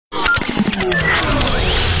The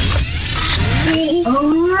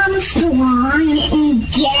Armstrong and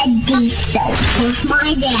Getty Show with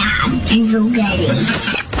my dad, Hazel Getty.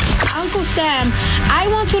 Uncle Sam, I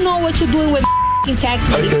want to know what you're doing with tax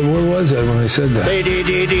money. Where was I when I said that? I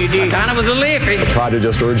kind of was a lippy. I try to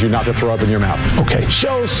just urge you not to throw up in your mouth. Okay.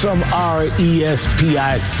 Show some RESPICT.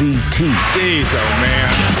 Jeez, oh man.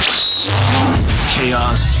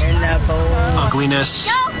 Chaos, ugliness,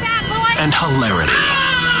 and hilarity.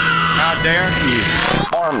 How dare you?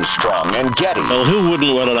 Armstrong and Getty. Well, who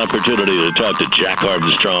wouldn't want an opportunity to talk to Jack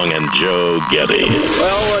Armstrong and Joe Getty?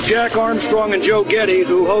 Well, Jack Armstrong and Joe Getty,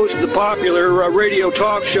 who host the popular radio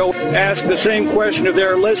talk show, ask the same question of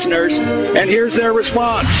their listeners, and here's their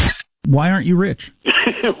response. Why aren't you rich?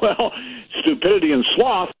 Well, stupidity and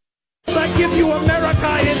sloth. I give you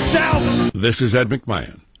America itself. This is Ed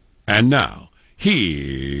McMahon. And now, here's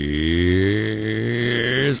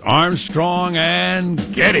Armstrong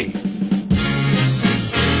and Getty.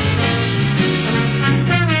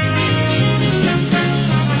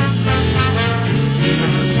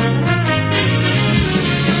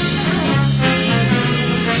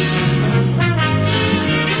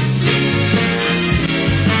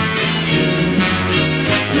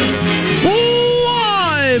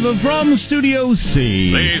 From Studio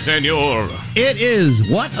C. Si, senor. It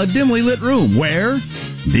is What a Dimly Lit Room, where,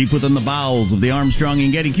 deep within the bowels of the Armstrong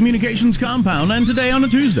and Getty Communications compound, and today on a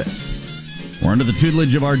Tuesday, we're under the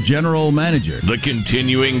tutelage of our general manager. The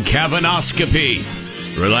continuing Kavanaughscopy.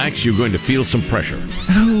 Relax, you're going to feel some pressure.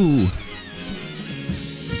 Oh.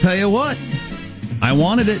 Tell you what, I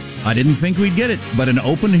wanted it. I didn't think we'd get it, but an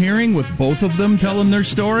open hearing with both of them telling their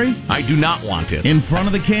story. I do not want it. In front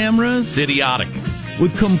of the cameras. It's idiotic.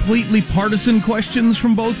 With completely partisan questions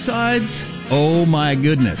from both sides? Oh, my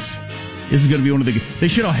goodness. This is going to be one of the... They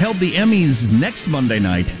should have held the Emmys next Monday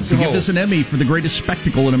night to give this an Emmy for the greatest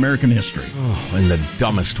spectacle in American history. Oh, and the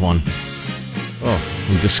dumbest one. Oh,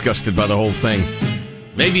 I'm disgusted by the whole thing.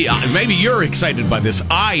 Maybe you're excited by this.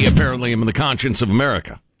 I apparently am the conscience of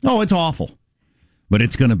America. Oh, it's awful. But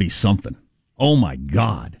it's going to be something. Oh, my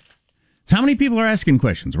God. So how many people are asking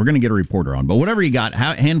questions? We're going to get a reporter on. But whatever you got,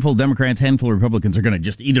 handful of Democrats, handful of Republicans are going to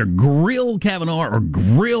just either grill Kavanaugh or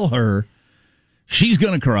grill her. She's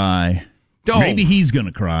going to cry. Oh. Maybe he's going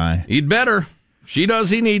to cry. He'd better. She does.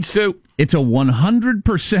 He needs to. It's a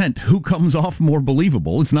 100% who comes off more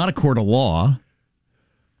believable. It's not a court of law.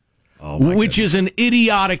 Which is an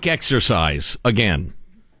idiotic exercise, again,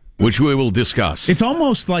 which we will discuss. It's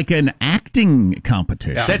almost like an acting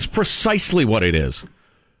competition. Yeah. That's precisely what it is.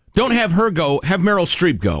 Don't have her go, have Meryl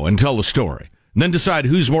Streep go and tell the story. And then decide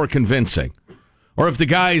who's more convincing. Or if the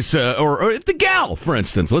guys, or if the gal, for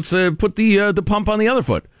instance, let's put the pump on the other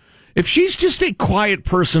foot. If she's just a quiet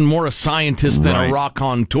person, more a scientist than a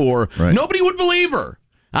raconteur, nobody would believe her.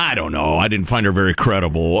 I don't know. I didn't find her very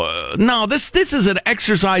credible. No, this is an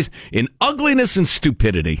exercise in ugliness and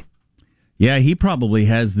stupidity. Yeah, he probably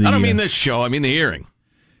has the... I don't mean this show. I mean the hearing.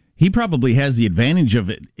 He probably has the advantage of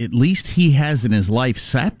it. At least he has in his life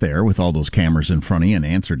sat there with all those cameras in front of you and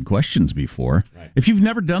answered questions before. Right. If you've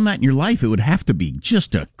never done that in your life, it would have to be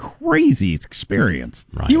just a crazy experience.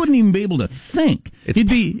 Right. You wouldn't even be able to think.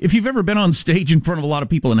 If you've ever been on stage in front of a lot of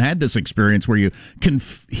people and had this experience where you can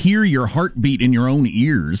hear your heartbeat in your own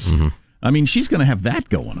ears. Mm-hmm. I mean, she's going to have that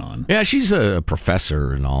going on. Yeah, she's a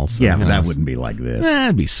professor and all. So, but that wouldn't be like this.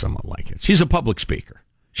 It'd be somewhat like it. She's a public speaker.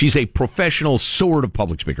 She's a professional sort of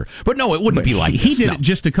public speaker. But no, it wouldn't be like this. He did it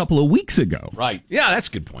just a couple of weeks ago. Right. Yeah, that's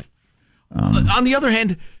a good point. On the other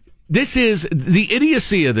hand, this is the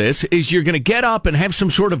idiocy of this is you're going to get up and have some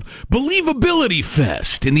sort of believability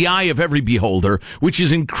fest in the eye of every beholder, which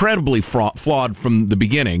is incredibly flawed from the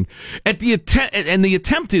beginning. And the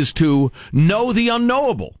attempt is to know the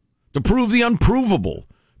unknowable, to prove the unprovable,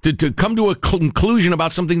 to come to a conclusion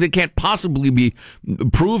about something that can't possibly be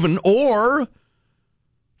proven, or...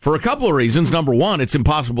 for a couple of reasons. Number one, it's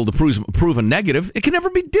impossible to prove a negative. It can never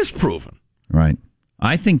be disproven. Right.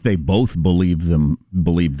 I think they both believe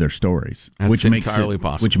their stories. That's which entirely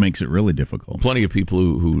possible. Which makes it really difficult. Plenty of people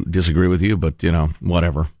who disagree with you, but,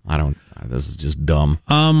 whatever. This is just dumb.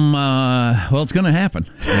 Well, it's going to happen.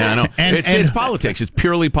 Yeah, I know. It's politics. It's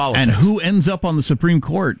purely politics. And who ends up on the Supreme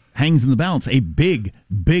Court hangs in the balance. A big,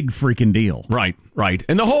 big freaking deal. Right.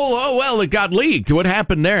 And the whole, it got leaked. What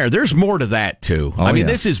happened there? There's more to that, too.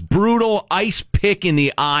 This is brutal, ice pick in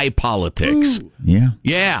the eye politics. Ooh.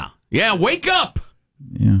 Yeah. Yeah, wake up.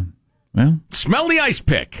 Yeah. Well, smell the ice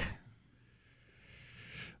pick.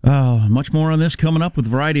 Much more on this coming up with a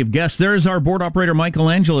variety of guests. There's our board operator,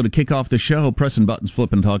 Michelangelo, to kick off the show. Pressing buttons,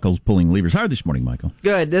 flipping toggles, pulling levers. How are you this morning, Michael?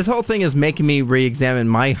 Good. This whole thing is making me re-examine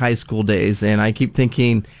my high school days, and I keep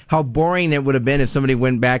thinking how boring it would have been if somebody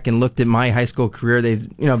went back and looked at my high school career. They'd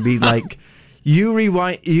be like,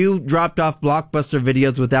 you dropped off Blockbuster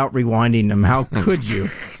videos without rewinding them. How could you?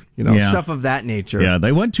 Stuff of that nature. Yeah,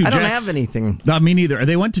 they went to I Jack's, don't have anything. Not me neither.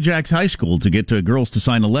 They went to Jack's high school to get girls to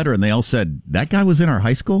sign a letter, and they all said, that guy was in our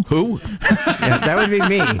high school? Who? Yeah, that would be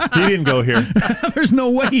me. He didn't go here. There's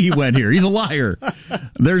no way he went here. He's a liar.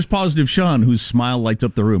 There's Positive Sean, whose smile lights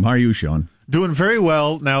up the room. How are you, Sean? Doing very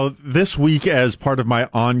well. Now, this week, as part of my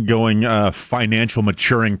ongoing financial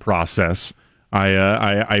maturing process,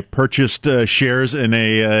 I purchased shares in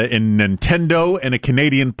in Nintendo and a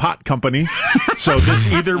Canadian pot company. So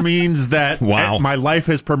this either means that my life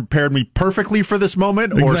has prepared me perfectly for this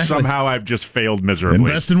moment, or somehow I've just failed miserably.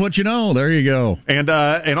 Invest in what you know. There you go. And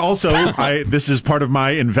also, this is part of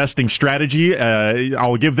my investing strategy.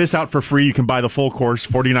 I'll give this out for free. You can buy the full course,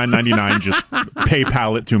 $49.99. Just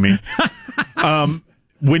PayPal it to me.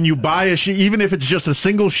 When you buy even if it's just a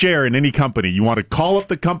single share in any company, you want to call up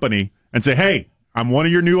the company and say, hey, I'm one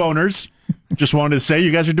of your new owners. Just wanted to say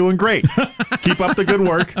you guys are doing great. Keep up the good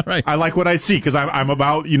work. Right. I like what I see because I'm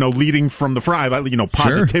about, leading from the front.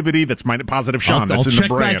 Positivity. Sure. That's my Positive Sean. That's in the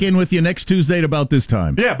brand. I'll check back in with you next Tuesday at about this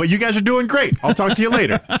time. Yeah, but you guys are doing great. I'll talk to you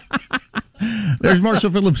later. There's Marshall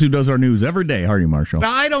Phillips, who does our news every day. How are you, Marshall?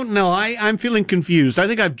 I don't know. I'm feeling confused. I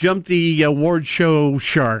think I've jumped the award show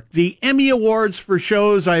shark. The Emmy Awards for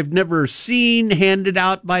shows I've never seen handed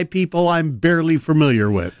out by people I'm barely familiar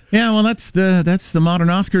with. Yeah, well, that's the modern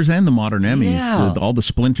Oscars and the modern Emmys. Yeah. All the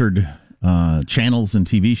splintered channels and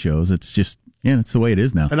TV shows. It's just... yeah, it's the way it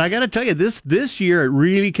is now. And I got to tell you, this year it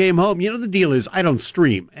really came home. The deal is I don't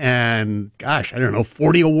stream. And, gosh, I don't know,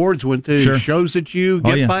 40 awards went to shows that you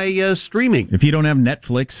get by streaming. If you don't have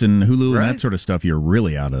Netflix and Hulu and that sort of stuff, you're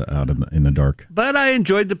really out in the dark. But I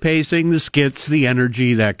enjoyed the pacing, the skits, the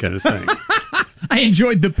energy, that kind of thing. I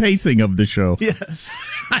enjoyed the pacing of the show. Yes.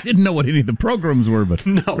 I didn't know what any of the programs were, but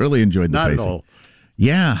really enjoyed the pacing. Not at all.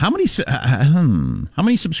 Yeah, how many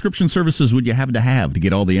subscription services would you have to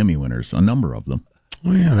get all the Emmy winners? A number of them.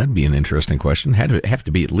 Well, yeah, that'd be an interesting question. Have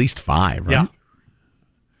to be at least 5, right? Yeah.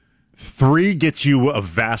 3 gets you a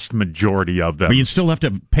vast majority of them. But you'd still have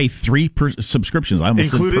to pay 3 subscriptions. I almost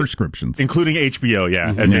said prescriptions. Including HBO,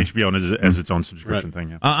 as HBO as its own subscription thing.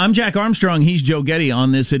 Yeah. I'm Jack Armstrong. He's Joe Getty.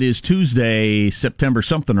 On this, it is Tuesday, September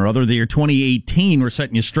something or other, the year 2018. We're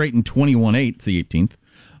setting you straight in 21/8. It's the 18th.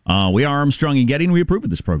 We are Armstrong and Getty, and we approve of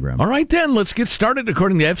this program. All right, then, let's get started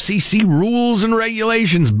according to FCC rules and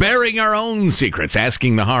regulations, bearing our own secrets,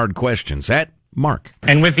 asking the hard questions. At Mark.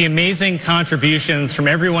 And with the amazing contributions from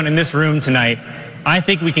everyone in this room tonight, I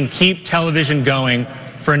think we can keep television going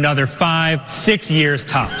for another 5-6 years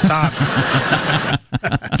tops. I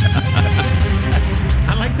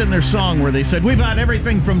liked in their song where they said, we've had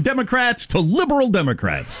everything from Democrats to liberal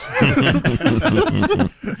Democrats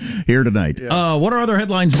here tonight. Yeah. What are other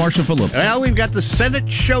headlines, Marshall Phillips? Well, we've got the Senate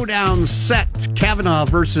showdown set. Kavanaugh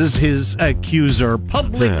versus his accuser.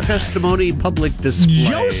 Public testimony, public display.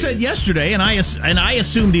 Joe said yesterday, and I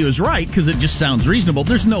assumed he was right because it just sounds reasonable.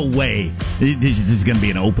 There's no way this is going to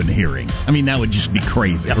be an open hearing. I mean, that would just be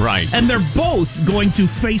crazy. Yeah, right. And they're both going to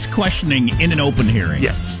face questioning in an open hearing.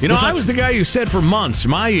 Yes. I was the guy who said for months,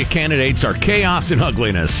 my candidates are chaos and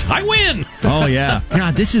ugliness. I win! Oh, yeah.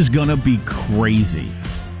 God, this is going to be crazy.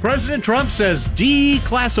 President Trump says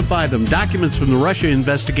declassify them, documents from the Russia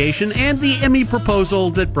investigation and the Emmy proposal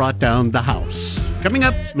that brought down the House. Coming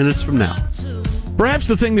up minutes from now. Perhaps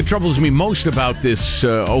the thing that troubles me most about this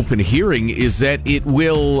open hearing is that it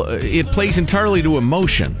plays entirely to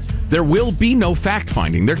emotion. There will be no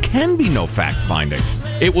fact-finding. There can be no fact-finding.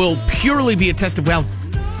 It will purely be a test of,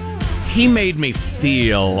 he made me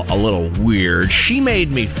feel a little weird. She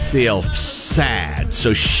made me feel sad,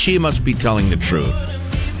 so she must be telling the truth.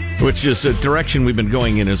 Which is a direction we've been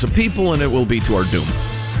going in as a people, and it will be to our doom.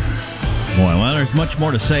 Boy, well, there's much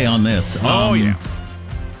more to say on this. Yeah.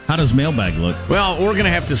 How does mailbag look? Well, we're going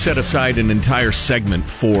to have to set aside an entire segment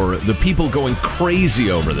for the people going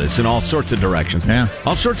crazy over this in all sorts of directions. Yeah.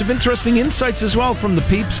 All sorts of interesting insights as well from the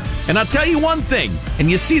peeps. And I'll tell you one thing,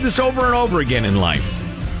 and you see this over and over again in life.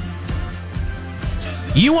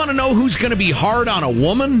 You want to know who's going to be hard on a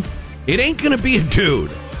woman? It ain't going to be a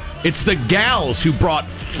dude. It's the gals who brought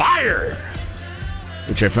fire,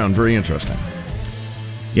 which I found very interesting.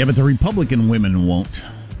 Yeah, but the Republican women won't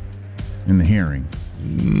in the hearing.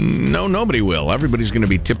 No, nobody will. Everybody's going to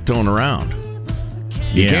be tiptoeing around.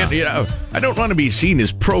 You can't, I don't want to be seen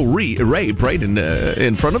as pro-rape right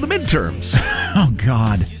in front of the midterms. Oh,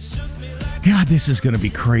 God. God, this is going to be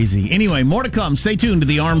crazy. Anyway, more to come. Stay tuned to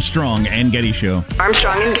the Armstrong and Getty Show.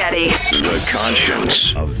 Armstrong and Getty. The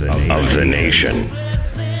conscience of the nation.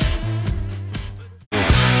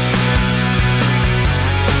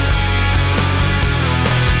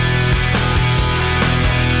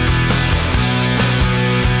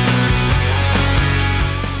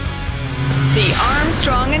 The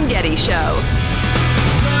Armstrong and Getty Show.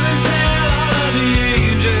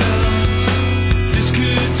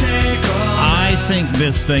 I think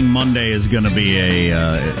this thing Monday is going to be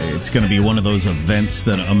it's going to be one of those events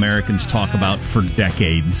that Americans talk about for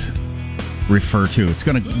decades. Refer to.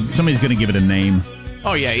 Somebody's going to give it a name.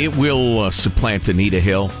 Oh yeah, it will supplant Anita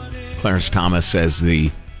Hill, Clarence Thomas as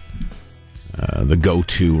the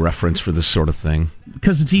go-to reference for this sort of thing.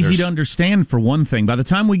 Because it's easy to understand, for one thing. By the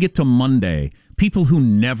time we get to Monday, people who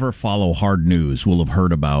never follow hard news will have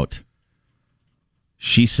heard about.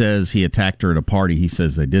 She says he attacked her at a party. He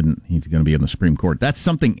says they didn't. He's going to be in the Supreme Court. That's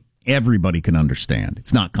something everybody can understand.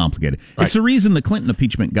 It's not complicated. Right. It's the reason the Clinton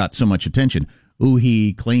impeachment got so much attention. Ooh,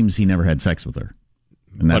 he claims he never had sex with her.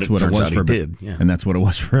 And that's what it was for everybody. And that's what it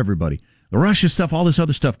was for everybody. The Russia stuff, all this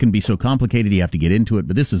other stuff can be so complicated. You have to get into it.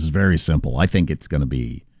 But this is very simple. I think it's going to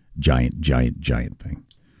be giant thing.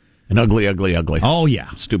 And ugly. Oh, yeah.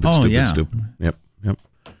 Stupid. Yep.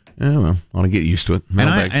 Yeah, well, I want to get used to it.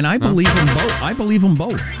 And I believe them both. I believe them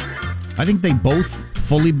both. I think they both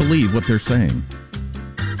fully believe what they're saying.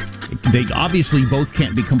 They obviously both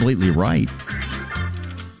can't be completely right.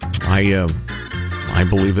 I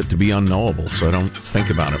believe it to be unknowable, so I don't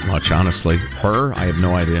think about it much, honestly. Her, I have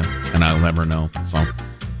no idea, and I'll never know. So,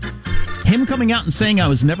 him coming out and saying I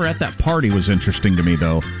was never at that party was interesting to me,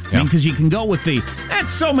 though. I mean, because you can go with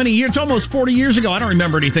that's so many years, it's almost 40 years ago. I don't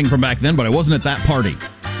remember anything from back then, but I wasn't at that party.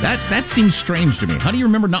 That seems strange to me. How do you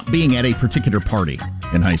remember not being at a particular party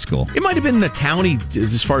in high school? It might have been the town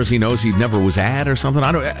as far as he knows, he never was at or something.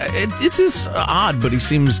 It's just odd, but he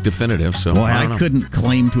seems definitive. So boy, I couldn't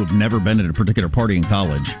claim to have never been at a particular party in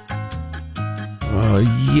college.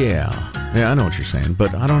 Yeah, I know what you're saying,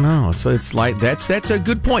 but I don't know. So it's like that's a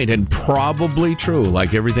good point and probably true,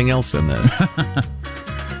 like everything else in this.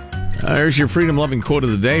 There's your freedom-loving quote of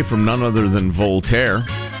the day from none other than Voltaire.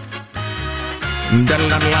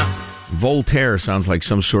 Voltaire sounds like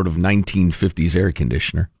some sort of 1950s air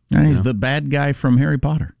conditioner. He's the bad guy from Harry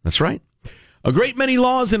Potter. That's right. A great many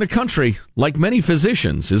laws in a country, like many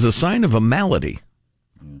physicians, is a sign of a malady.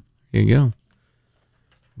 Here you go.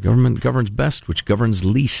 Government governs best, which governs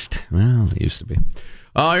least. Well, it used to be.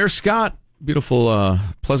 Here's Scott. Beautiful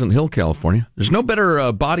Pleasant Hill, California. There's no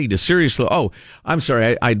better body to seriously... Oh, I'm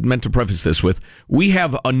sorry. I meant to preface this with, we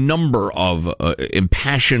have a number of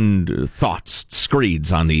impassioned thoughts,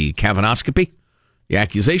 screeds on the Kavanaughscopy, the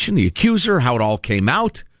accusation, the accuser, how it all came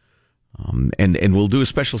out. And we'll do a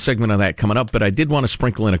special segment on that coming up, but I did want to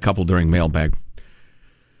sprinkle in a couple during mailbag.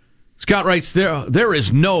 Scott writes, there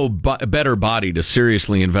is no better body to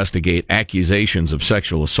seriously investigate accusations of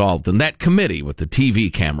sexual assault than that committee with the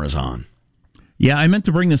TV cameras on. Yeah, I meant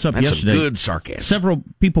to bring this up yesterday. That's some good sarcasm. Several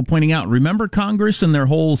people pointing out, remember Congress and their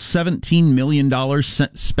whole $17 million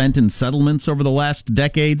spent in settlements over the last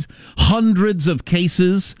decades? Hundreds of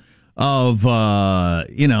cases of,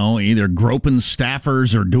 either groping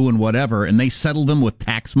staffers or doing whatever, and they settled them with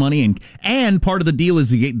tax money, and part of the deal is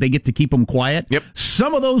they get to keep them quiet. Yep.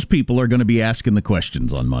 Some of those people are going to be asking the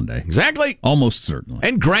questions on Monday. Exactly. Almost certainly.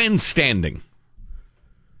 And grandstanding.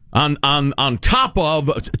 On top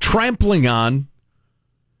of trampling on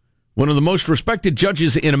one of the most respected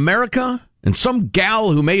judges in America, and some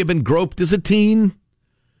gal who may have been groped as a teen,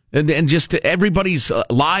 and just everybody's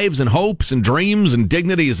lives and hopes and dreams and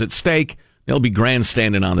dignity is at stake. They'll be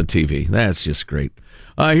grandstanding on the TV. That's just great.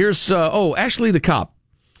 Here's Ashley the cop.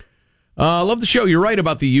 Love the show. You're right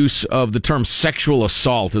about the use of the term sexual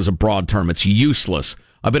assault as a broad term. It's useless.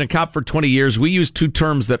 I've been a cop for 20 years. We use two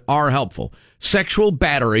terms that are helpful. Sexual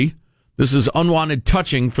battery. This is unwanted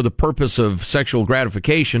touching for the purpose of sexual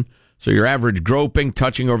gratification. So your average groping,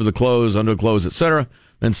 touching over the clothes, under the clothes, etc.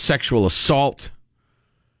 Then sexual assault,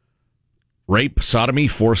 rape, sodomy,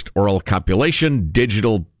 forced oral copulation,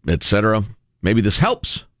 digital, etc. Maybe this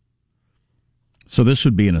helps. So this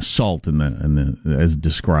would be an assault in the as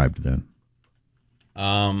described then.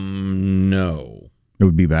 No. It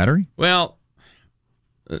would be battery? Well,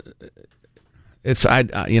 it's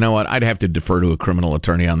you know what? I'd have to defer to a criminal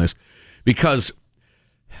attorney on this, because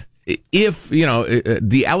if,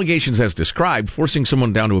 the allegations as described, forcing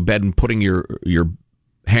someone down to a bed and putting your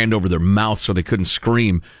hand over their mouth so they couldn't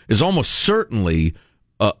scream is almost certainly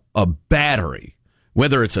a battery.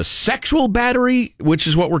 Whether it's a sexual battery, which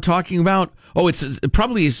is what we're talking about. Oh, it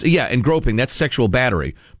probably is. Yeah, and groping, that's sexual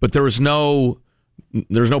battery. But there's no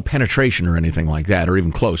penetration or anything like that, or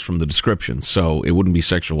even close from the description. So it wouldn't be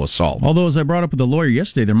sexual assault. Although, as I brought up with the lawyer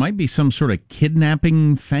yesterday, there might be some sort of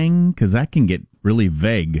kidnapping thing, because that can get really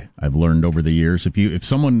vague, I've learned over the years. If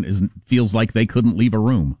someone feels like they couldn't leave a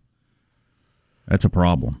room, that's a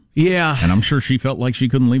problem. Yeah. And I'm sure she felt like she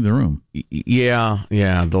couldn't leave the room. Yeah.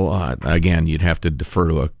 Again, you'd have to defer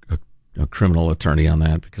to a criminal attorney on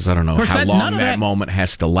that, because I don't know how long that moment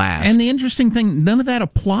has to last. And the interesting thing, none of that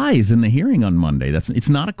applies in the hearing on Monday. It's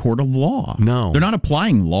not a court of law. No. They're not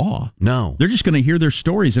applying law. No. They're just going to hear their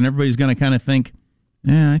stories, and everybody's going to kind of think,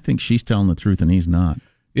 I think she's telling the truth and he's not.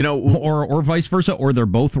 You know, or vice versa, or they're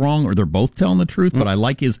both wrong, or they're both telling the truth, but I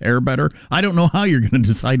like his hair better. I don't know how you're going to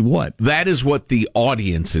decide what. That is what the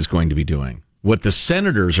audience is going to be doing. What the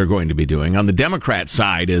senators are going to be doing on the Democrat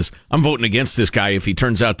side is, I'm voting against this guy if he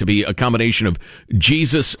turns out to be a combination of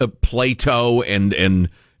Jesus, Plato, and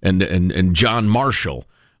John Marshall.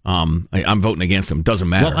 I'm voting against him. Doesn't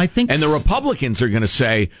matter. Well, I think, and the Republicans are going to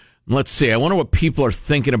say, let's see, I wonder what people are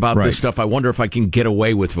thinking about this stuff. I wonder if I can get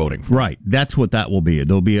away with voting for him. Right. That's what that will be.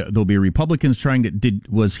 There'll be Republicans trying to,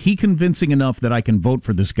 was he convincing enough that I can vote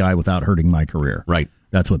for this guy without hurting my career? Right.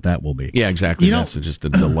 That's what that will be. Yeah, exactly. That's just a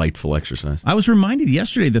delightful exercise. I was reminded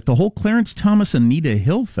yesterday that the whole Clarence Thomas and Anita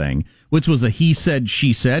Hill thing, which was a he said,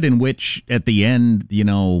 she said, in which at the end,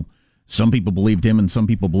 some people believed him and some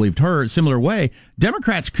people believed her. A similar way,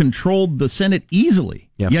 Democrats controlled the Senate easily.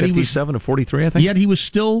 Yeah, 57 to 43, I think. Yet he was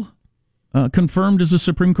still confirmed as a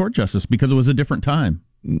Supreme Court justice because it was a different time.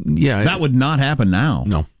 Yeah. That would not happen now.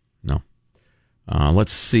 No.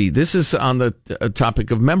 Let's see. This is on the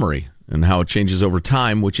topic of memory and how it changes over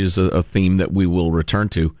time, which is a theme that we will return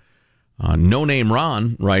to. No Name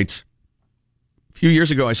Ron writes, a few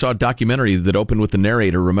years ago I saw a documentary that opened with the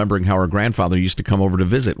narrator remembering how her grandfather used to come over to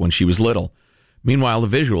visit when she was little. Meanwhile,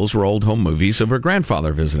 the visuals were old home movies of her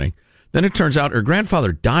grandfather visiting. Then it turns out her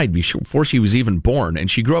grandfather died before she was even born,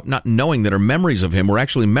 and she grew up not knowing that her memories of him were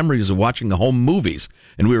actually memories of watching the home movies,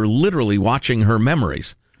 and we were literally watching her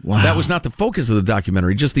memories. Wow. That was not the focus of the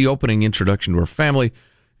documentary, just the opening introduction to her family.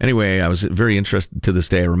 Anyway, I was very interested to this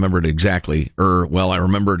day. I remember it exactly. I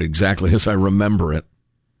remember it exactly as I remember it.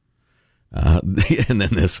 And then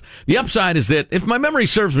this. The upside is that if my memory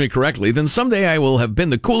serves me correctly, then someday I will have been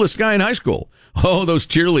the coolest guy in high school. Oh, those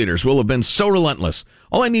cheerleaders will have been so relentless.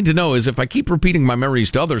 All I need to know is if I keep repeating my memories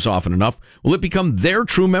to others often enough, will it become their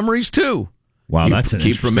true memories too? Wow, that's an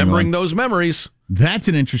interesting keep remembering one. Those memories. That's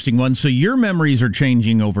an interesting one. So your memories are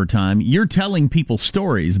changing over time. You're telling people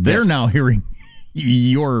stories. They're now hearing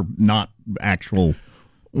your not actual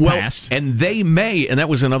past. And they may, and that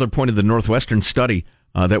was another point of the Northwestern study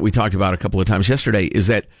that we talked about a couple of times yesterday, is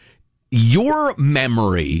that your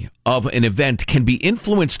memory of an event can be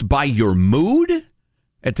influenced by your mood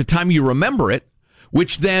at the time you remember it,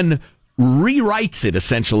 which then rewrites it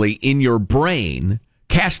essentially in your brain,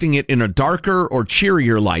 casting it in a darker or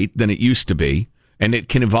cheerier light than it used to be, and it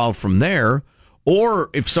can evolve from there. Or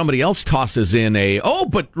if somebody else tosses in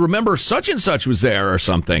but remember such and such was there or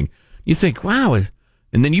something, you think, wow,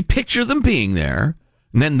 and then you picture them being there,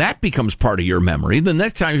 and then that becomes part of your memory. The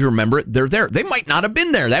next time you remember it, they're there. They might not have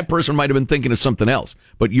been there. That person might have been thinking of something else,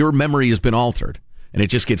 but your memory has been altered, and it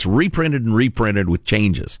just gets reprinted and reprinted with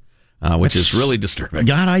changes, which is really disturbing.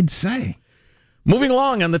 God, I'd say. Moving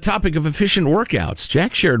along on the topic of efficient workouts,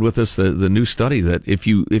 Jack shared with us the new study that if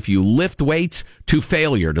you lift weights to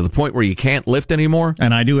failure, to the point where you can't lift anymore.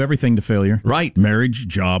 And I do everything to failure. Right. Marriage,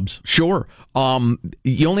 jobs. Sure.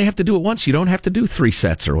 You only have to do it once. You don't have to do 3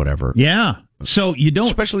 sets or whatever. Yeah. So you don't...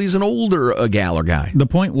 Especially as an older gal or guy. The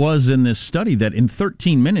point was in this study that in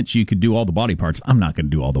 13 minutes you could do all the body parts. I'm not going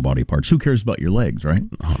to do all the body parts. Who cares about your legs, right?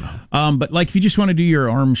 Oh, no. But like if you just want to do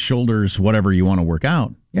your arms, shoulders, whatever you want to work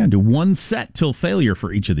out, do 1 set till failure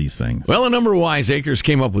for each of these things. Well, a number of wiseacres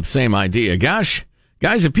came up with the same idea. Gosh,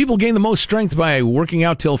 guys, if people gain the most strength by working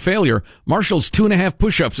out till failure, Marshall's 2.5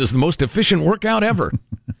 push-ups is the most efficient workout ever.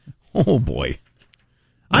 Oh, boy.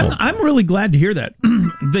 I'm really glad to hear that.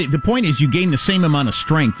 The point is you gain the same amount of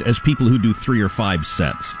strength as people who do 3 or 5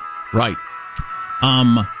 sets. Right. So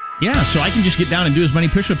I can just get down and do as many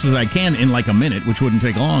push-ups as I can in like a minute, which wouldn't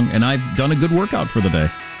take long, and I've done a good workout for the day.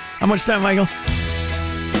 How much time, Michael?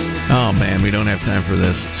 Oh, man, we don't have time for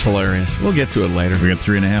this. It's hilarious. We'll get to it later. We got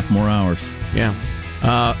 3.5 more hours. Yeah.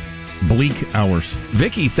 Bleak hours.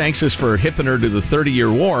 Vicky thanks us for hipping her to the 30-year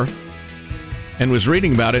war and was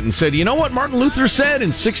reading about it and said, you know what Martin Luther said in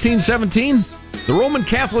 1617? The Roman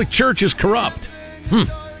Catholic Church is corrupt.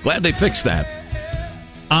 Glad they fixed that.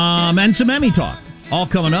 And some Emmy talk. All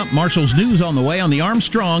coming up. Marshall's News on the way on the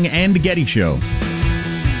Armstrong and Getty Show.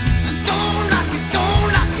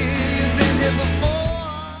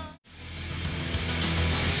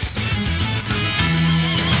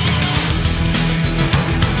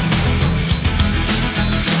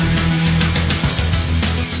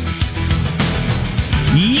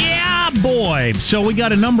 Boy, so we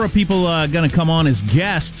got a number of people going to come on as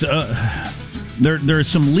guests. There's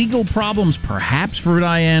some legal problems, perhaps, for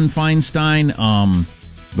Dianne Feinstein.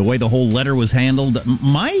 The way the whole letter was handled.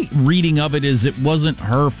 My reading of it is it wasn't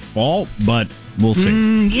her fault, but we'll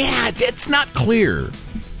see. Yeah, it's not clear.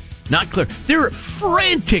 Not clear. There are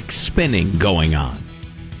frantic spinning going on.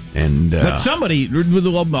 But somebody,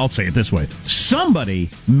 I'll say it this way, somebody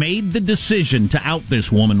made the decision to out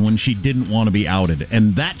this woman when she didn't want to be outed,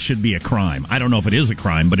 and that should be a crime. I don't know if it is a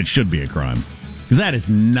crime, but it should be a crime, because that is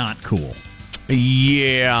not cool.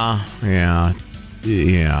 Yeah,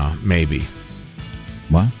 maybe.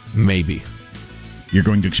 What? Maybe. You're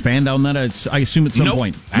going to expand on that, I assume, at some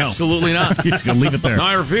point? No, absolutely not. You're just going to leave it there. No,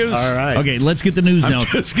 I refuse. All right. Okay, let's get the news now. I'm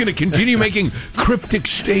just going to continue making cryptic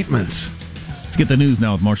statements. Let's get the news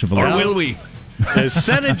now with Marshall Valero. Or will we? The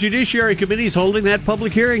Senate Judiciary Committee is holding that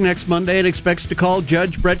public hearing next Monday and expects to call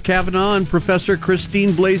Judge Brett Kavanaugh and Professor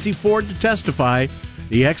Christine Blasey Ford to testify.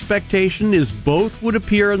 The expectation is both would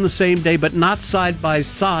appear on the same day, but not side by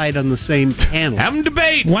side on the same panel. Have them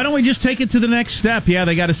debate. Why don't we just take it to the next step? Yeah,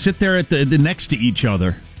 they got to sit there at the next to each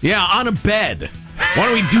other. Yeah, on a bed. Why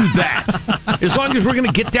don't we do that? As long as we're going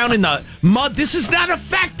to get down in the mud. This is not a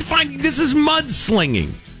fact-finding. This is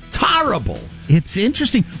mudslinging. It's horrible. It's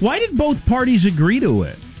interesting. Why did both parties agree to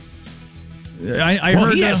it? I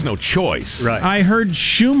heard he has no choice. Right. I heard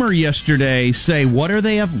Schumer yesterday say, "What are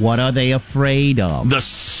they afraid of?" The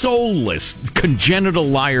soulless, congenital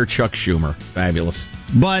liar, Chuck Schumer. Fabulous.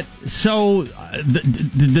 But so,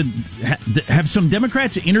 have some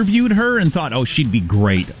Democrats interviewed her and thought, "Oh, she'd be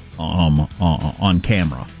great on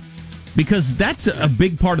camera," because that's a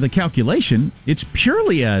big part of the calculation. It's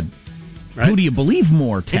purely a who do you believe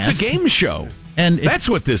more test. It's a game show. And that's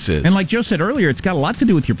what this is. And like Joe said earlier, it's got a lot to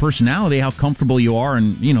do with your personality, how comfortable you are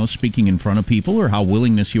in, speaking in front of people, or how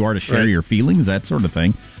willingness you are to share your feelings, that sort of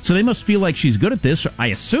thing. So they must feel like she's good at this, I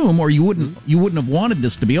assume, or you wouldn't have wanted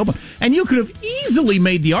this to be open. And you could have easily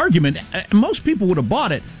made the argument, most people would have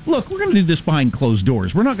bought it. Look, we're going to do this behind closed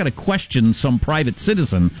doors. We're not going to question some private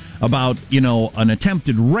citizen about, an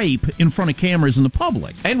attempted rape in front of cameras in the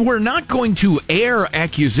public. And we're not going to air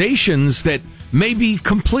accusations that may be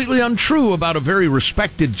completely untrue about a very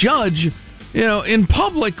respected judge, in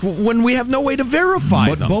public when we have no way to verify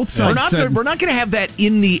but them. Both sides we're not going to have that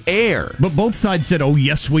in the air. But both sides said, "Oh,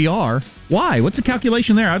 yes, we are." Why? What's the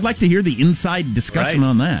calculation there? I'd like to hear the inside discussion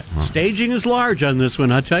on that. Staging is large on this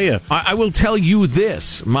one, I'll tell you. I will tell you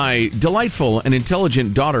this. My delightful and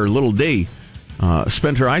intelligent daughter, Little D,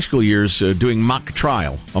 spent her high school years doing mock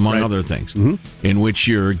trial, among other things, in which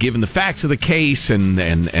you're given the facts of the case,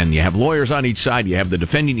 and you have lawyers on each side, you have the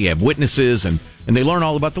defendant, you have witnesses, and they learn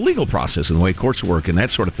all about the legal process and the way courts work and that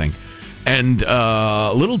sort of thing. And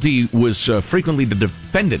Little D was frequently the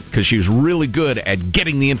defendant because she was really good at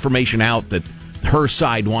getting the information out that her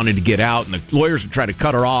side wanted to get out, and the lawyers would try to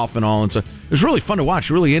cut her off and all. And so it was really fun to watch,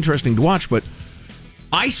 really interesting to watch. But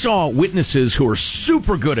I saw witnesses who are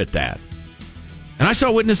super good at that. And I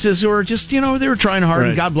saw witnesses who are just, they were trying hard,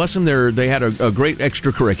 and God bless them, they had a great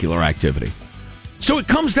extracurricular activity. So it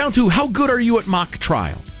comes down to how good are you at mock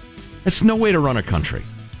trial? That's no way to run a country.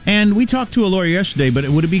 And we talked to a lawyer yesterday, but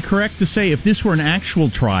would it be correct to say if this were an actual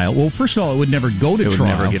trial, well, first of all, it would never go to trial. It would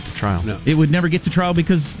never get to trial. No. It would never get to trial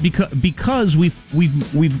because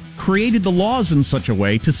we've created the laws in such a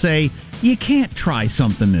way to say you can't try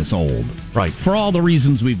something this old. Right. For all the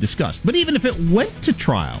reasons we've discussed. But even if it went to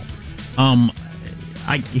trial,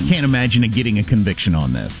 I can't imagine getting a conviction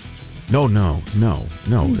on this. No.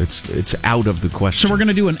 It's out of the question. So we're going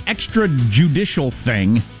to do an extrajudicial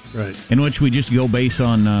thing, in which we just go based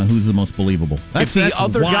on who's the most believable. If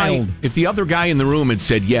the other guy in the room had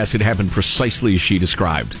said yes, it happened precisely as she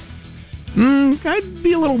described, I'd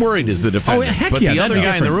be a little worried as the defendant. Oh, heck but yeah, the other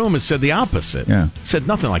guy in the room has said the opposite. Yeah. Said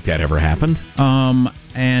nothing like that ever happened.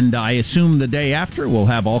 And I assume the day after we'll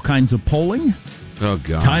have all kinds of polling. Oh,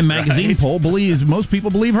 God. Time magazine poll believes most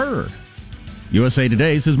people believe her. USA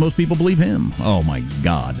Today says most people believe him. Oh, my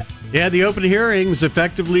God. Yeah, the open hearings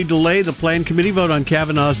effectively delay the planned committee vote on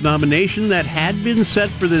Kavanaugh's nomination that had been set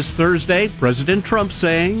for this Thursday. President Trump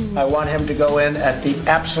saying, I want him to go in at the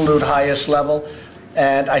absolute highest level.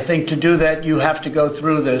 And I think to do that, you have to go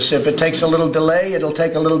through this. If it takes a little delay, it'll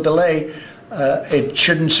take a little delay. it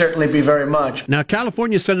shouldn't certainly be very much. Now,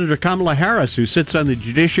 California Senator Kamala Harris, who sits on the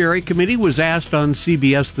Judiciary Committee, was asked on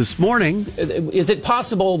CBS this morning. Is it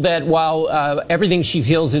possible that while everything she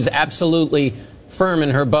feels is absolutely firm in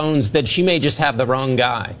her bones, that she may just have the wrong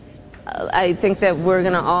guy? I think that we're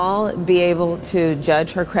going to all be able to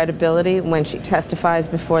judge her credibility when she testifies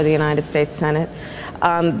before the United States Senate.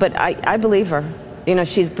 But I believe her. You know,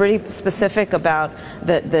 she's pretty specific about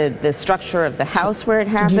the structure of the House where it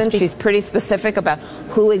happened. She's pretty specific about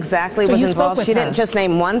who exactly was involved. She didn't just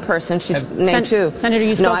name one person. She's named two. Senator,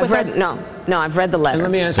 you spoke with her? No, I've read the letter.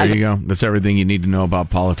 There you go. That's everything you need to know about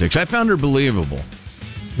politics. I found her believable.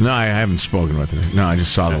 No, I haven't spoken with her. No, I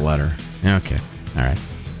just saw the letter. Okay. All right.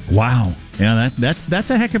 Wow. Yeah, that's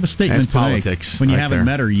a heck of a statement That's politics when you right haven't there.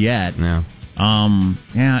 met her yet. Yeah.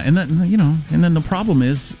 Yeah, and then the problem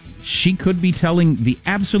is she could be telling the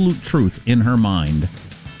absolute truth in her mind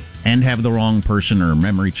and have the wrong person or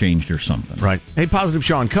memory changed or something. Right. Hey, Positive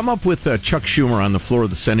Sean, come up with Chuck Schumer on the floor of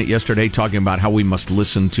the Senate yesterday talking about how we must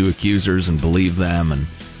listen to accusers and believe them and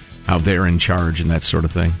how they're in charge and that sort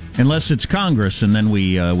of thing. Unless it's Congress, and then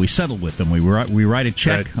we settle with them. We write a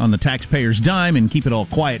check on the taxpayer's dime and keep it all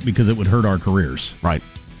quiet because it would hurt our careers. Right.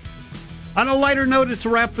 On a lighter note, it's a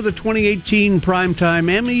wrap for the 2018 Primetime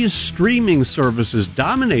Emmys. Streaming services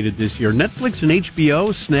dominated this year. Netflix and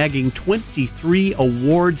HBO snagging 23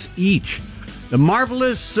 awards each. The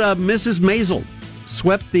marvelous Mrs. Maisel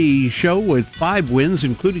swept the show with 5 wins,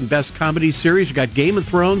 including Best Comedy Series. You got Game of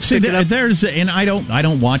Thrones. See, and I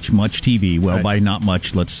don't watch much TV. Well, by not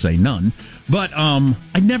much, let's say none. But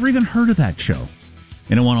I'd never even heard of that show,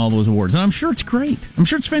 and it won all those awards. And I'm sure it's great. I'm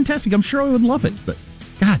sure it's fantastic. I'm sure I would love it. But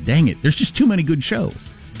God dang it, there's just too many good shows.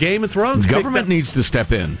 Game of Thrones. Government needs to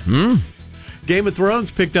step in. Game of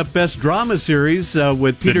Thrones picked up Best Drama Series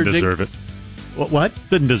with Peter. Didn't deserve it. What?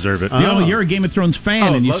 Didn't deserve it. You know, you're a Game of Thrones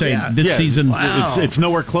fan, and you say this season. Wow. It's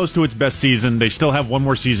nowhere close to its best season. They still have one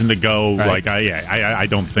more season to go. Right. Like I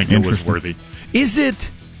don't think it was worthy. Is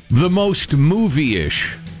it the most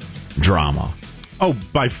movie-ish drama? Oh,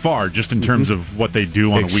 by far, just in terms of what they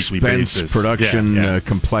do on a weekly basis. Production,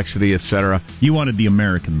 complexity, etc. You wanted the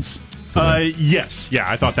Americans. Yes. Yeah,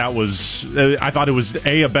 I thought that was... I thought it was,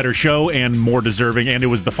 a better show and more deserving, and it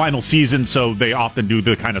was the final season, so they often do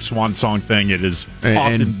the kind of swan song thing. It has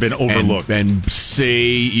often been overlooked. And say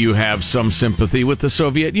you have some sympathy with the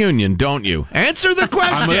Soviet Union, don't you? Answer the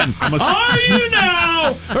question. Are you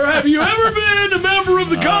now, or have you ever been a member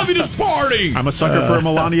of the Communist Party? I'm a sucker for a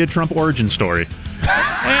Melania Trump origin story.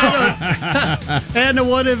 And the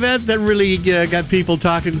one event that really got people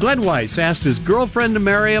talking, Glenn Weiss asked his girlfriend to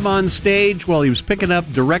marry him on stage while he was picking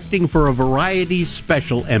up directing for a Variety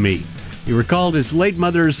Special Emmy. He recalled his late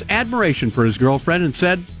mother's admiration for his girlfriend and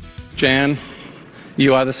said, Jan,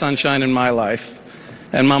 you are the sunshine in my life.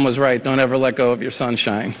 And Mom was right, don't ever let go of your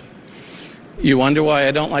sunshine. You wonder why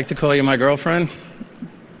I don't like to call you my girlfriend?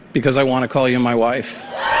 Because I want to call you my wife.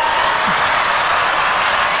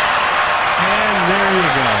 There you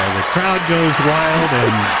go. The crowd goes wild,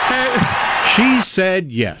 and she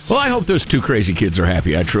said yes. Well, I hope those two crazy kids are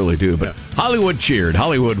happy. I truly do. But Hollywood cheered.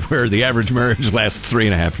 Hollywood, where the average marriage lasts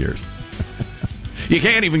 3.5 years. You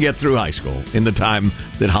can't even get through high school in the time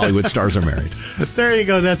that Hollywood stars are married. There you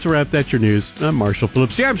go. That's a wrap. That's your news. I'm Marshall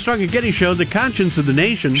Phillips. The Armstrong and Getty Show, the conscience of the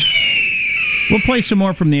nation. We'll play some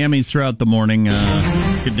more from the Emmys throughout the morning.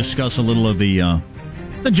 Could discuss a little of the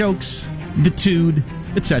jokes, the tude,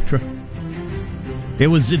 etc.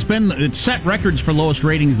 It's set records for lowest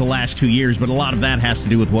ratings the last 2 years, but a lot of that has to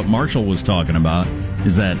do with what Marshall was talking about,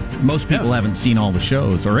 is that most people haven't seen all the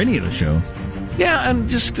shows, or any of the shows. Yeah, and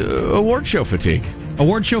just award show fatigue.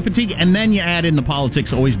 Award show fatigue, and then you add in the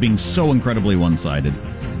politics always being so incredibly one-sided.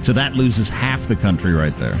 So that loses half the country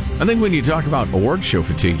right there. I think when you talk about award show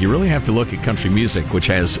fatigue, you really have to look at country music, which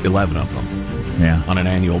has 11 of them on an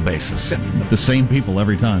annual basis. The same people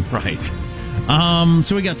every time. Right.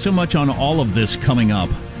 So we got so much on all of this coming up.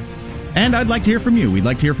 And I'd like to hear from you. We'd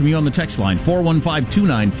like to hear from you on the text line,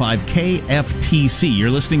 415-295-KFTC. You're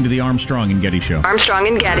listening to the Armstrong and Getty Show. Armstrong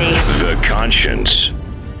and Getty. The conscience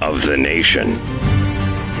of the nation.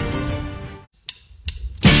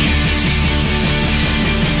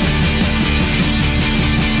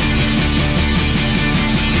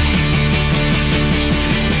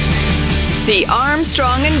 The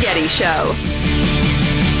Armstrong and Getty Show.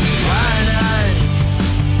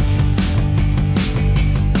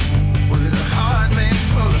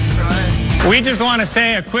 We just want to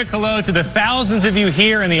say a quick hello to the thousands of you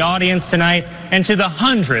here in the audience tonight and to the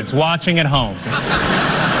hundreds watching at home.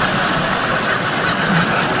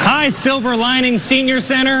 Hi, Silver Lining Senior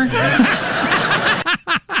Center.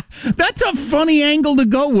 That's a funny angle to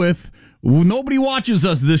go with nobody watches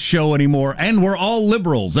us this show anymore, and we're all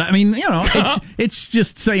liberals. I mean, it's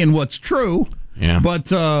just saying what's true. Yeah.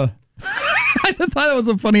 But I thought that was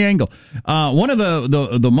a funny angle. One of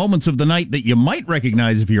the moments of the night that you might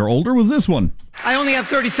recognize if you're older was this one. I only have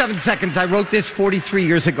 37 seconds. I wrote this 43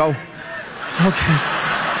 years ago.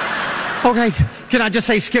 Okay, can I just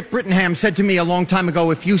say Skip Brittenham said to me a long time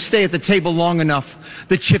ago, if you stay at the table long enough,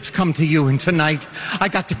 the chips come to you. And tonight, I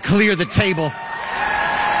got to clear the table.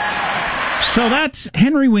 So that's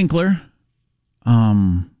Henry Winkler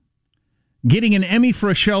getting an Emmy for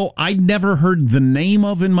a show I'd never heard the name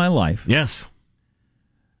of in my life. Yes.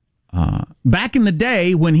 Back in the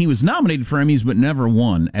day when he was nominated for Emmys but never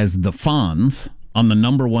won as the Fonz on the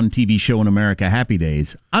 #1 TV show in America, Happy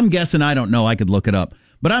Days, I'm guessing, I don't know, I could look it up,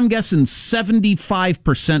 but I'm guessing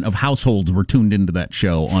 75% of households were tuned into that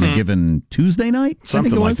show on a given Tuesday night.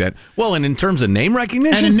 Something like that. Well, and in terms of name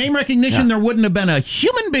recognition? And in name recognition, there wouldn't have been a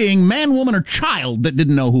human being, man, woman, or child that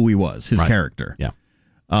didn't know who he was, his character. Yeah.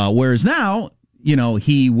 Whereas now,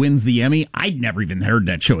 he wins the Emmy. I'd never even heard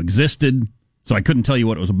that show existed, so I couldn't tell you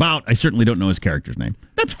what it was about. I certainly don't know his character's name.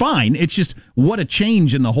 That's fine. It's just what a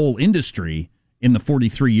change in the whole industry in the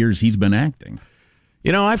 43 years he's been acting.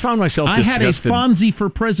 I found myself disgusted. I had a Fonzie for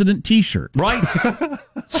President t-shirt. Right.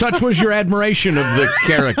 Such was your admiration of the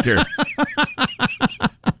character.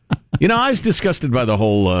 I was disgusted by the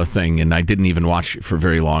whole thing, and I didn't even watch it for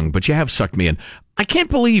very long, but you have sucked me in. I can't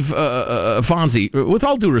believe Fonzie, with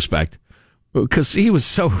all due respect, because he was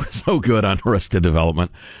so good on Arrested Development,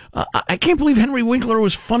 I can't believe Henry Winkler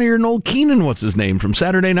was funnier than old Keenan, what's his name, from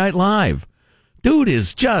Saturday Night Live. Dude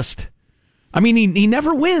is just... he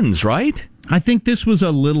never wins, right? I think this was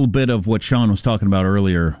a little bit of what Sean was talking about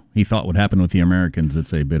earlier. He thought would happen with the Americans.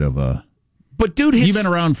 It's a bit of a... But dude, you've been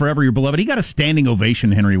around forever, you're beloved. He got a standing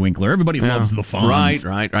ovation, Henry Winkler. Everybody loves the Fonz.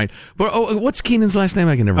 Right. But what's Keenan's last name?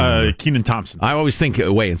 I can never remember. Keenan Thompson. I always think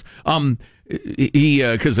Wayans.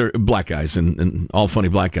 Because they're black guys, and all funny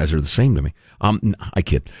black guys are the same to me. I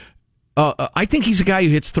kid. I think he's a guy who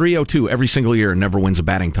hits .302 every single year and never wins a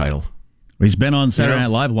batting title. He's been on Saturday Night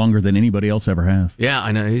Live longer than anybody else ever has. Yeah,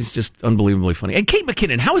 I know. He's just unbelievably funny. And Kate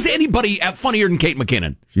McKinnon. How is anybody funnier than Kate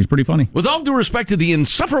McKinnon? She's pretty funny. With all due respect to the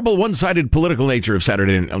insufferable one-sided political nature of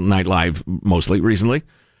Saturday Night Live, mostly recently,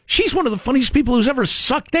 she's one of the funniest people who's ever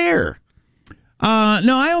sucked air.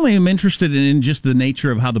 No, I only am interested in just the nature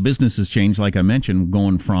of how the business has changed, like I mentioned,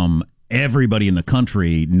 going from everybody in the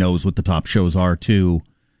country knows what the top shows are to...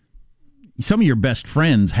 some of your best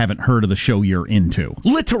friends haven't heard of the show you're into.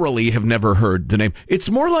 Literally have never heard the name. It's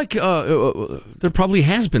more like there probably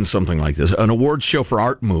has been something like this, an awards show for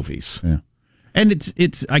art movies. Yeah. And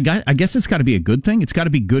it's I guess it's got to be a good thing. It's got to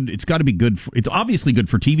be good. It's got to be good. It's obviously good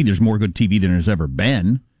for TV. There's more good TV than there's ever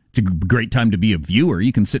been. It's a great time to be a viewer.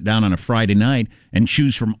 You can sit down on a Friday night and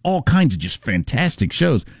choose from all kinds of just fantastic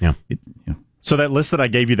shows. Yeah. So that list that I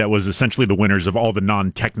gave you, that was essentially the winners of all the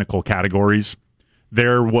non-technical categories.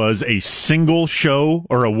 There was a single show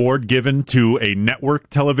or award given to a network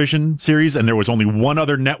television series, and there was only one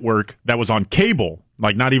other network that was on cable,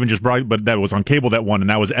 like not even just broad, but that was on cable that won, and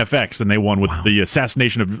that was FX, and they won with the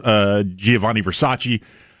assassination of Giovanni Versace.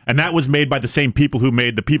 And that was made by the same people who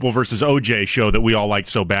made the People vs. OJ show that we all liked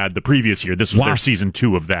so bad the previous year. This was their season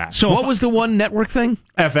 2 of that. So what was the one network thing?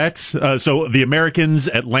 FX. So The Americans,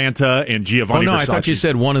 Atlanta, and Giovanni Versace. I thought you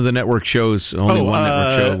said one of the network shows, only one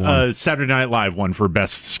network show won. Saturday Night Live won for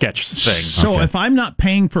best sketch thing. So if I'm not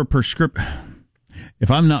paying for a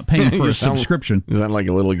subscription... Is that like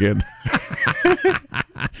a little kid?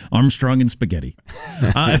 Armstrong and spaghetti.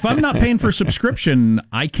 If I'm not paying for a subscription,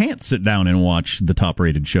 I can't sit down and watch the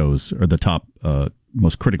top-rated shows or the top,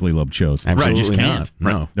 most critically loved shows. Absolutely I just can't.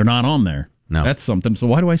 Not. No. They're not on there. No. That's something. So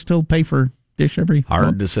why do I still pay for Dish every Hard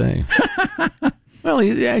month? to say. Well,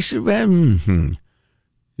 actually, well,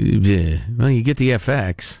 you get the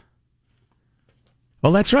FX.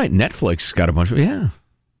 Well, that's right. Netflix got a bunch of... Yeah,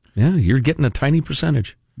 you're getting a tiny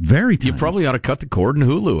percentage. Very tiny. You probably ought to cut the cord and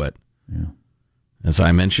Hulu it. Yeah. As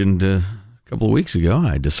I mentioned a couple of weeks ago,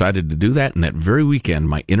 I decided to do that, and that very weekend,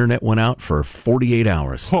 my internet went out for 48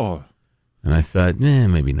 hours. Oh. And I thought,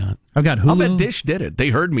 maybe not. I've got Hulu. I'll bet Dish did it. They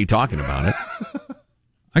heard me talking about it.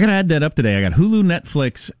 I got to add that up today. I got Hulu,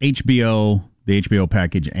 Netflix, HBO, the HBO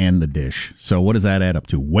package, and the Dish. So what does that add up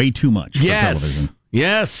to? Way too much for television.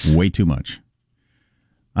 Yes. Way too much.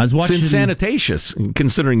 I was watching... It's insanitatious,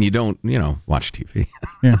 considering you don't, watch TV.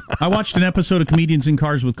 Yeah. I watched an episode of Comedians in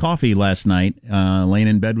Cars with Coffee last night, laying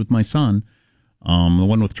in bed with my son. The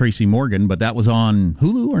one with Tracy Morgan, but that was on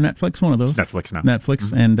Hulu or Netflix, one of those. It's Netflix now.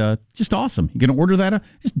 Netflix, and just awesome. You can order that,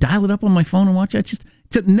 just dial it up on my phone and watch it.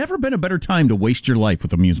 It's never been a better time to waste your life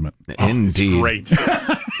with amusement. Indeed. It's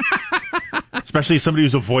great. Especially somebody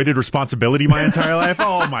who's avoided responsibility my entire life.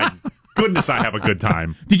 Oh, my goodness, I have a good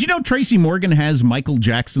time. Did you know Tracy Morgan has Michael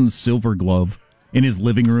Jackson's silver glove in his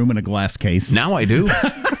living room in a glass case? Now I do.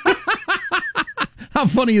 How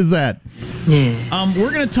funny is that? Yeah.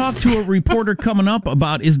 We're going to talk to a reporter coming up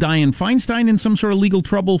about, is Dianne Feinstein in some sort of legal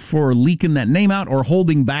trouble for leaking that name out or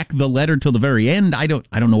holding back the letter till the very end? I don't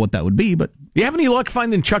know what that would be, but you have any luck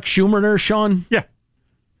finding Chuck Schumer there, Sean? Yeah.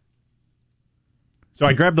 So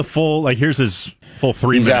I grabbed the full, here's his full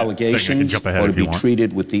 3-minute These allegations are to be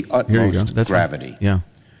treated with the utmost gravity. Yeah.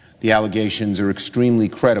 The allegations are extremely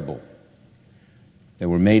credible. They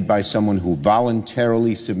were made by someone who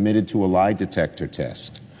voluntarily submitted to a lie detector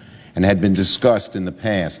test and had been discussed in the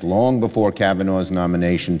past, long before Kavanaugh's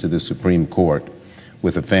nomination to the Supreme Court,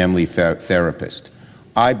 with a family therapist.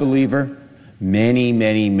 I believe her. Many,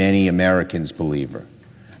 many, many Americans believe her.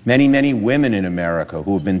 Many, many women in America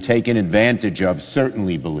who have been taken advantage of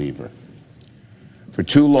certainly believe her. For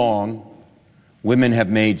too long, women have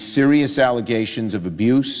made serious allegations of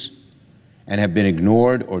abuse and have been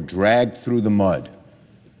ignored or dragged through the mud.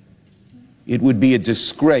 It would be a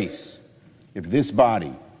disgrace if this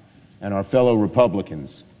body and our fellow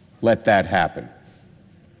Republicans let that happen.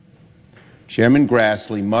 Chairman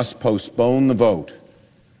Grassley must postpone the vote.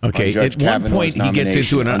 Okay, at one point he gets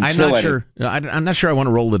into it. I'm not sure I want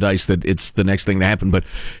to roll the dice that it's the next thing to happen, but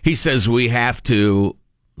he says we have to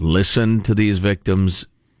listen to these victims,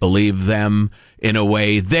 believe them in a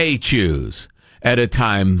way they choose, at a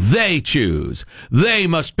time they choose. They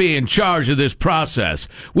must be in charge of this process,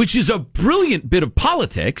 which is a brilliant bit of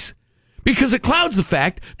politics because it clouds the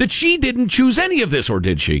fact that she didn't choose any of this, or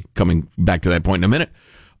did she? Coming back to that point in a minute.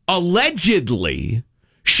 Allegedly,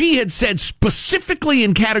 she had said specifically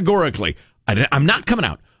and categorically, I'm not coming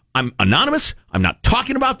out. I'm anonymous. I'm not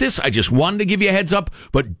talking about this. I just wanted to give you a heads up,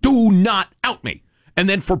 but do not out me. And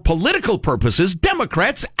then for political purposes,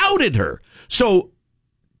 Democrats outed her. So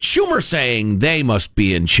Schumer saying they must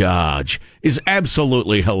be in charge is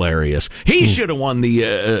absolutely hilarious. He should have won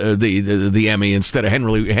the Emmy instead of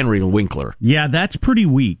Henry Winkler. Yeah, that's pretty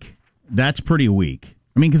weak.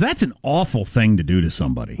 I mean, because that's an awful thing to do to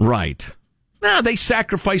somebody. Right. Nah, they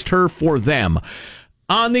sacrificed her for them.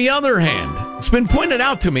 On the other hand, it's been pointed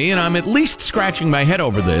out to me, and I'm at least scratching my head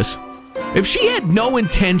over this. If she had no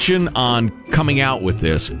intention on coming out with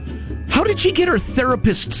this, how did she get her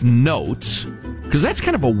therapist's notes? Because that's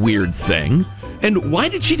kind of a weird thing. And why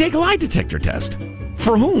did she take a lie detector test?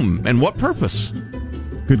 For whom and what purpose?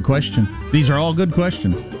 Good question. These are all good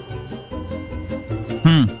questions.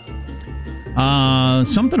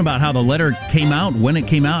 Something about how the letter came out, when it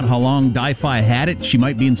came out, how long Di-Fi had it. She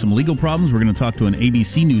might be in some legal problems. We're going to talk to an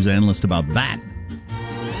ABC News analyst about that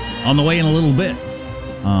on the way in a little bit.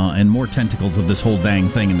 And more tentacles of this whole dang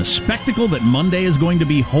thing and the spectacle that Monday is going to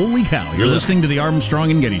be. Holy cow. You're listening to the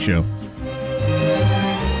Armstrong and Getty Show.